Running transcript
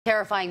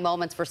Terrifying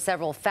moments for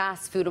several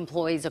fast food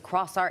employees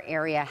across our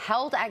area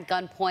held at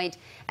gunpoint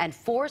and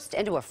forced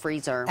into a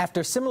freezer.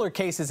 After similar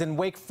cases in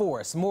Wake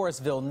Forest,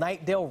 Morrisville,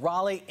 Knightdale,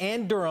 Raleigh,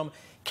 and Durham,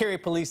 Cary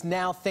police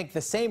now think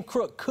the same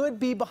crook could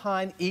be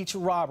behind each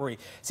robbery.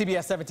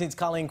 CBS 17's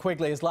Colleen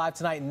Quigley is live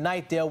tonight in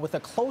Knightdale with a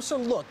closer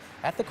look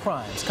at the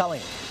crimes.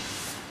 Colleen.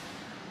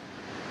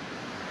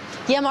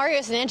 Yeah,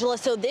 Marius and Angela,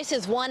 so this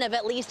is one of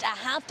at least a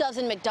half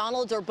dozen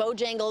McDonald's or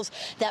Bojangles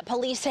that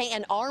police say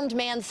an armed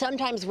man,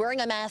 sometimes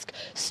wearing a mask,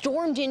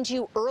 stormed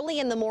into early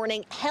in the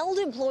morning, held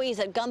employees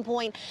at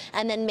gunpoint,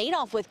 and then made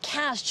off with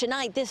cash.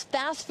 Tonight, this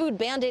fast food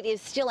bandit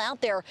is still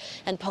out there,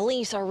 and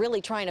police are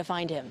really trying to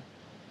find him.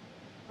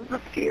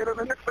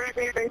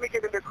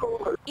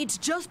 It's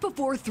just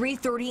before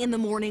 3:30 in the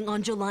morning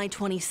on July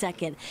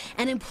 22nd.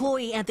 An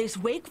employee at this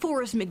Wake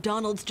Forest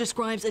McDonald's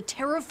describes a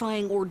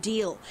terrifying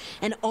ordeal.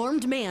 An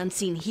armed man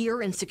seen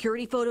here in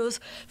security photos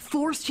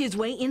forced his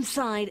way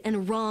inside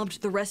and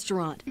robbed the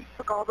restaurant. He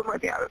took all the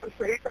money out of the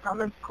safe and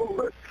I'm in the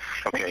cooler.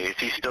 Okay, is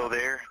he still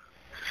there?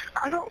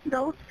 I don't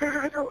know,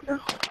 sir. I don't know.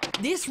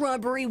 This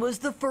robbery was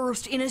the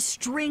first in a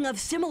string of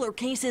similar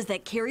cases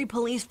that Cary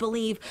police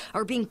believe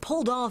are being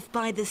pulled off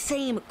by the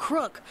same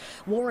crook.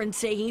 Warren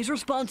say he's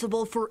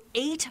responsible for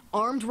 8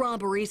 armed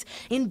robberies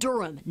in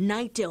Durham,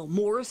 Knightdale,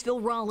 Morrisville,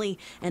 Raleigh,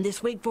 and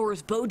this Wake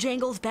Forest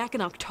Bojangles back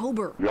in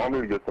October. Y'all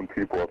need to get some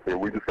people up here.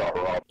 We just got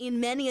robbed. In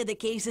many of the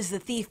cases, the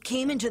thief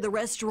came into the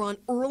restaurant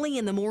early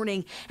in the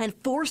morning and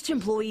forced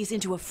employees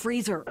into a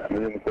freezer. Me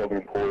and this other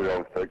employee I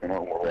was taking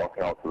home were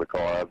walking out to the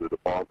car. I had the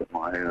deposit in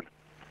my hand.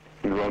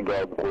 He runs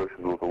out of the bushes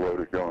with a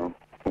loaded gun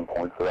and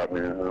points it at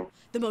me and him.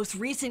 The most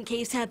recent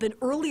case happened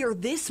earlier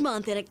this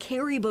month at a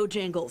Cary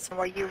Bojangles.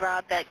 Were you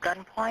robbed at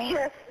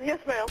gunpoint? Yes,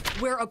 ma'am.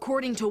 Where,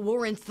 according to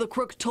warrants, the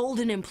crook told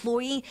an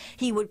employee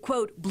he would,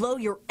 quote, blow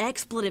your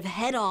expletive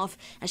head off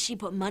as she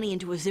put money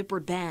into a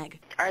zippered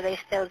bag. Are they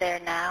still there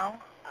now?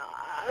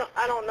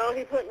 I don't know.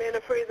 He put me in the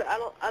freezer. I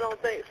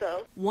don't think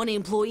so. One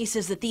employee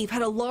says the thief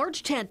had a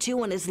large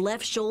tattoo on his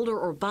left shoulder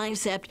or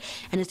bicep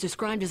and is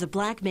described as a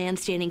black man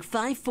standing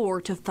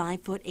 5'4" to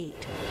 5'8".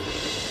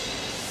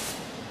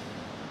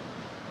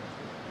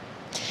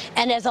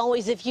 And as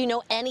always, if you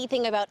know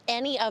anything about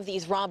any of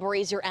these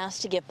robberies, you're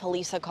asked to give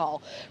police a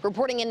call.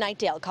 Reporting in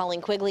Knightdale,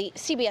 Colleen Quigley,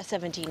 CBS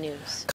 17 News.